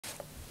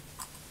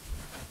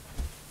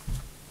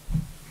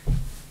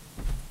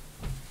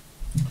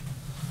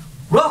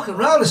Rock and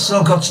Roll has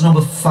still got to number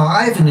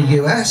 5 in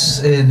the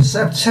US in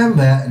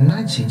September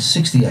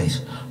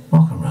 1968.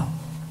 Rock and Roll.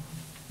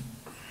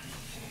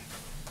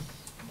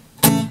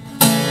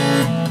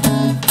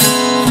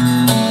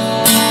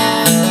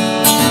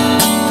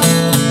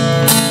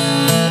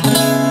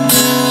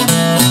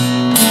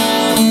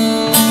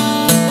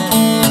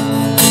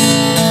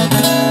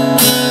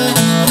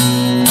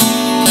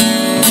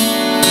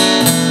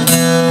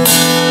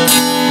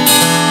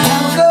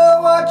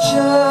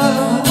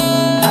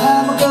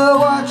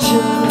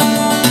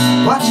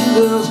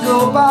 Girls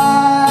go by.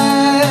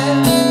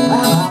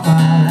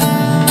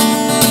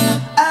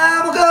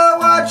 I'm a girl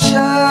watcher.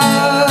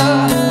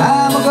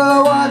 I'm a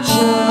girl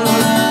watcher.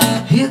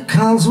 Here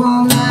comes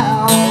one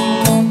now.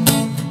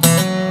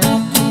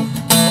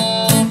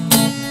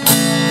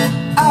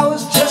 I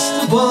was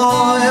just a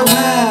boy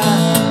when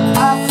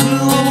I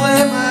threw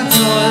away my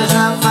toys.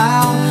 I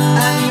found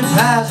a new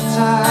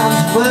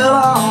pastime well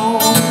on.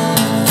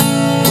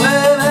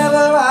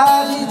 Whenever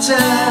I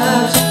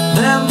detect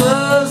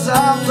members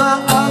of the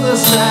other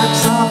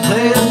sex, I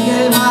play the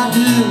game I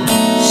do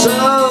so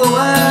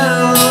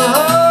well.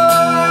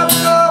 I'm a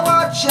girl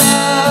watcher.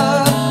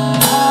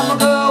 I'm a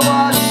girl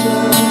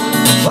watcher.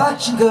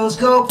 Watching girls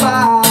go by.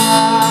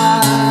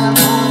 I'm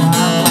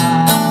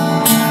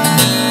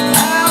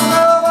a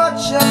girl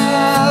watcher.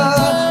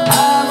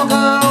 I'm a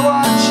girl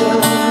watcher.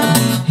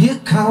 Here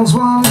comes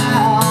one now.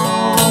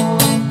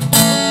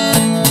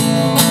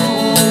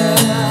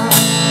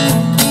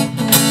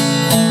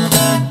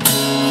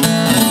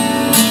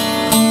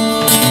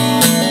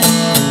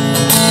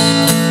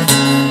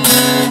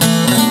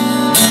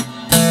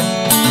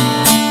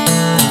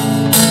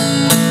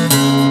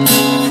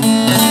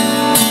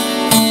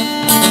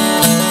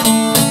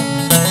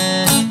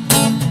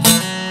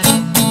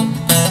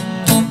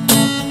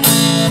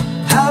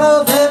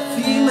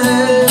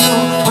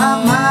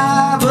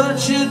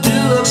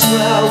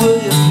 Will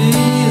you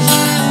please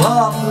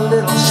walk a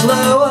little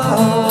slower?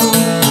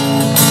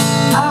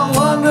 I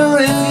wonder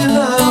if you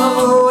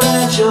know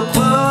that you're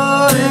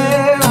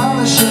putting on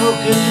a show.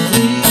 Can you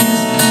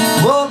please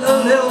walk a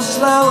little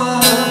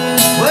slower?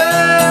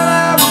 Well,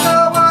 I'm a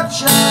girl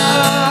watcher.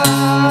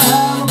 I'm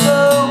a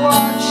girl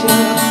watcher.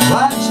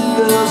 Watching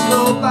girls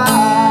go by.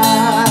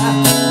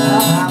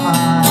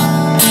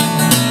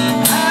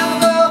 I'm a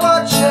girl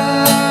watcher.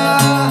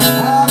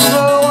 I'm a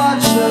girl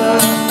watcher.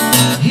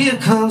 Here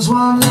comes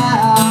one now.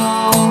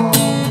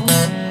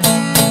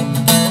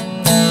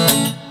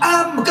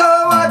 I'm a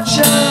girl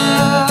watcher.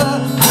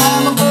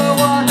 I'm a girl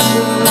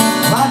watcher.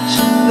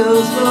 Watching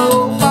girls go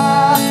by.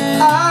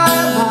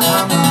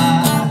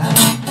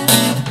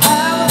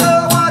 I'm a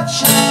girl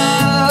watcher.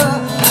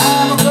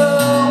 I'm a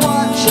girl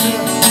watcher.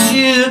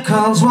 Here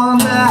comes one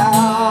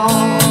now.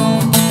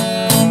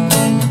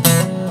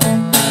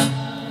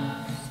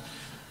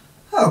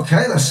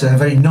 Okay, that's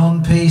very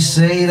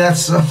non-PC.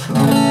 That's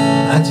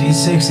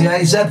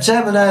 1968,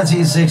 September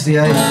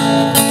 1968.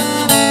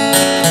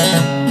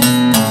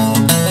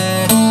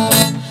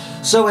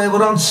 So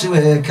we're on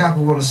to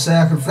Capital One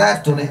Second for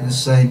that. Done it in the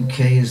same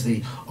key as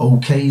the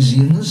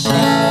Occasions.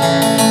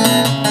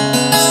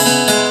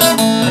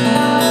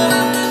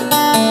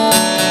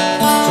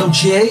 So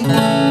G, B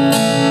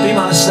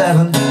minor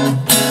 7,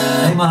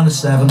 A minor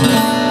 7.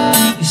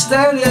 You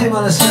stay on the A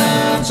minor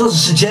 7. Sort of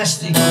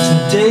suggests you go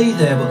to D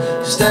there,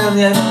 but stay on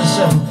the A minor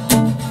 7.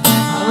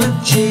 And a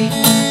G,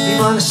 B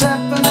minor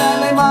 7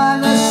 and A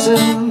minor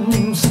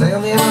 7. Stay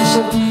on the A minor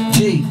 7.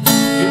 G, B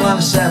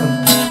minor 7,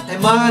 A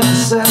minor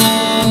 7.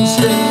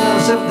 Stay on the A minor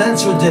 7, then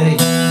to a D.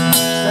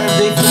 Stay on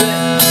D for a bit.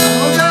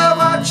 I'm a girl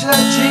watch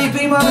that G,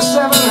 B minor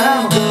 7.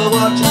 I'm a girl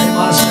watch A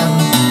minor 7.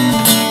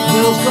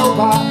 Girls go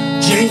by.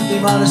 G, B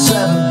minor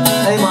 7,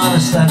 A minor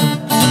 7.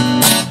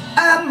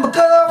 I'm a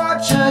girl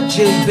watcher. G,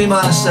 B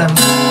minor 7, A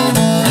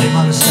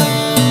minor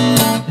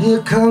 7.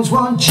 Here comes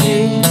one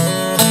G.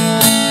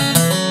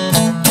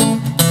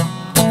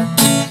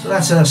 So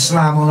that's a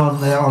slam on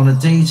there on the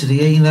D to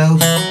the E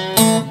note.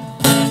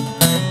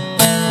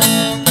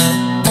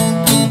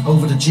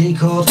 Over the G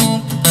chord.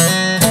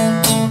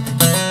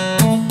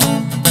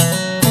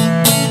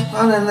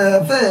 And then the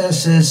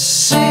verse is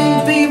C,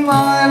 B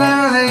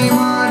minor, A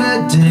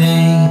minor, D.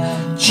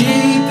 G,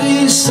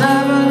 B,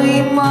 7,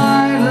 E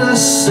minor,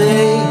 C,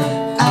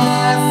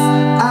 F,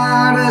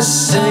 and a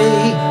C,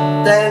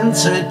 then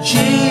to G.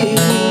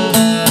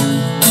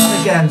 And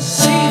again,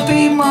 C,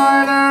 B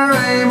minor,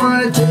 A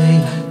minor, D,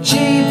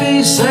 G,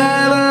 B,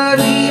 7,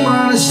 E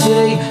minor,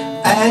 C,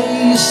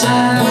 A,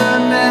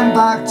 7, then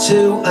back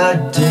to a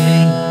D.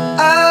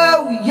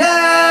 Oh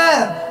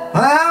yeah,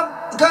 I'm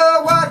a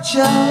girl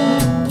watcher.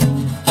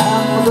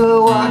 I'm a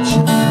girl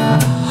watcher,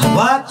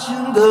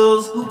 watching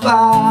girls go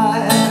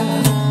by.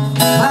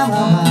 I'm a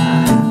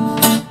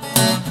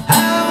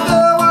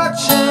girl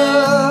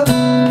watcher.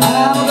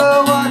 I'm a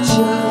girl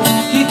watcher.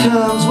 Here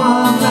comes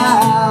one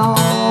now.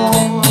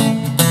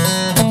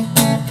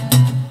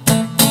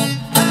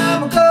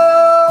 I'm a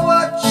girl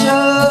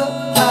watcher.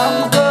 I'm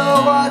a girl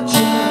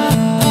watcher.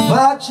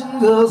 Watching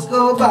girls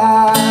go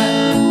by.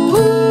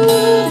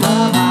 Ooh, my.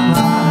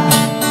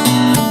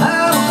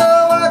 I'm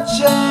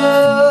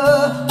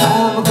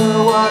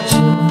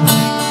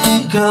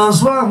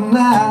comes one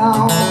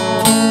now.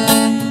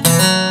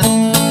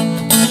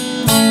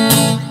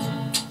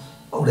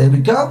 Oh, there we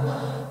go.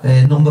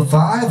 Number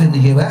 5 in the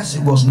US.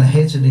 It wasn't a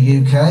hit in the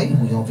UK.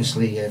 We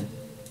obviously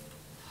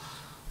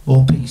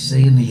more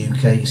PC in the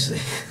UK, you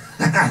see.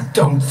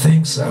 Don't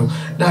think so.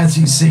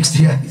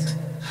 1968.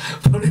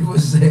 But it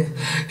was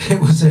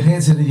a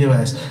hit in the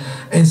US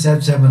in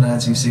September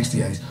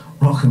 1968.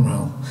 Rock and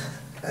roll.